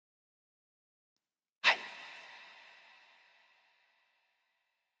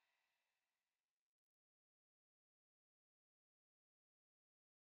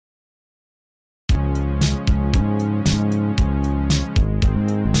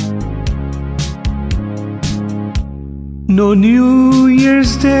No New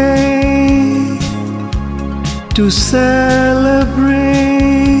Year's Day to celebrate,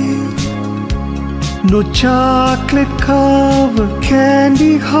 no chocolate-covered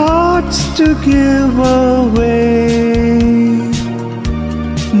candy hearts to give away,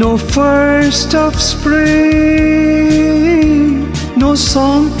 no first of spring, no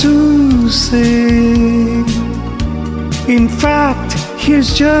song to sing. In fact,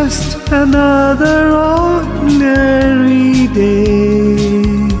 here's just another ordinary day.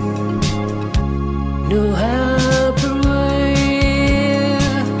 No happy rain,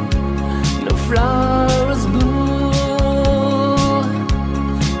 no flowers bloom,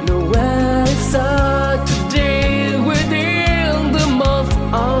 no wedding Saturday within the month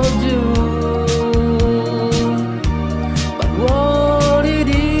of June. But what it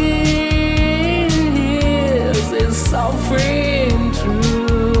is something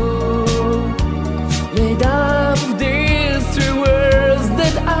true, made up of these three words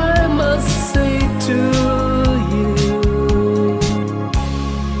that I must say to you.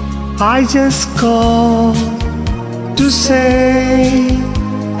 I just called to say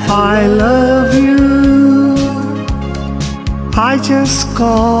I love you. I just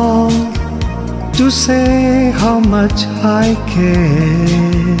called to say how much I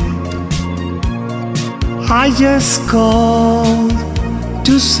care. I just called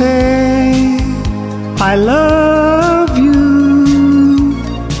to say I love you,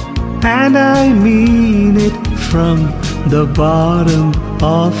 and I mean it from the bottom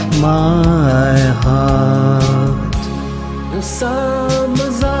of my heart. No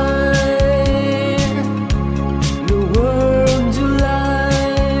summer's eye, no word July,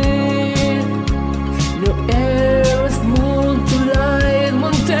 no air's moon to light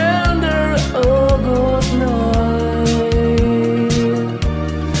one tender August night,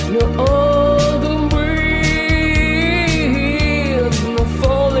 no autumn breeze, no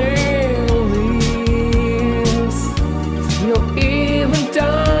falling leaves, no even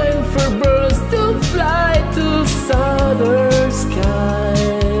time for birds to fly to southern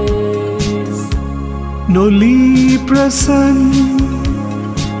skies. No Libra sun,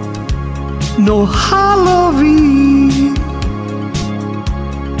 no Halloween,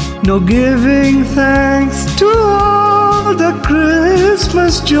 no giving thanks to all the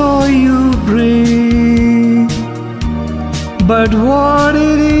Christmas joy you bring. But what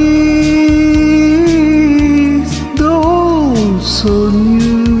it is, though so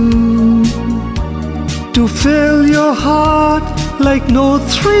new, to fill your heart like no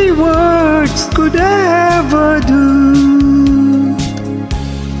three words could ever do.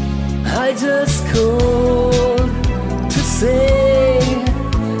 I just called to say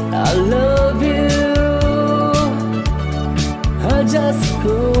I love you. I just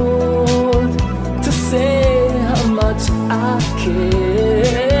called to say how much I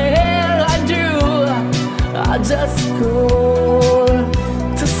care. I do. I just called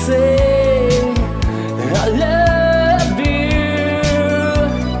to say I love you,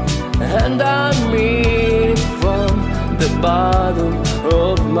 and I mean it from the bottom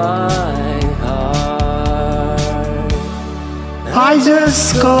of my heart. I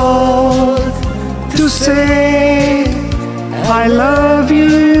just called to say I love you.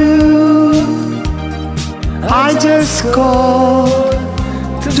 I just called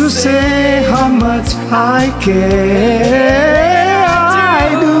to say how much I care. I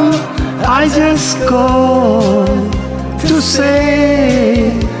do. I just called to say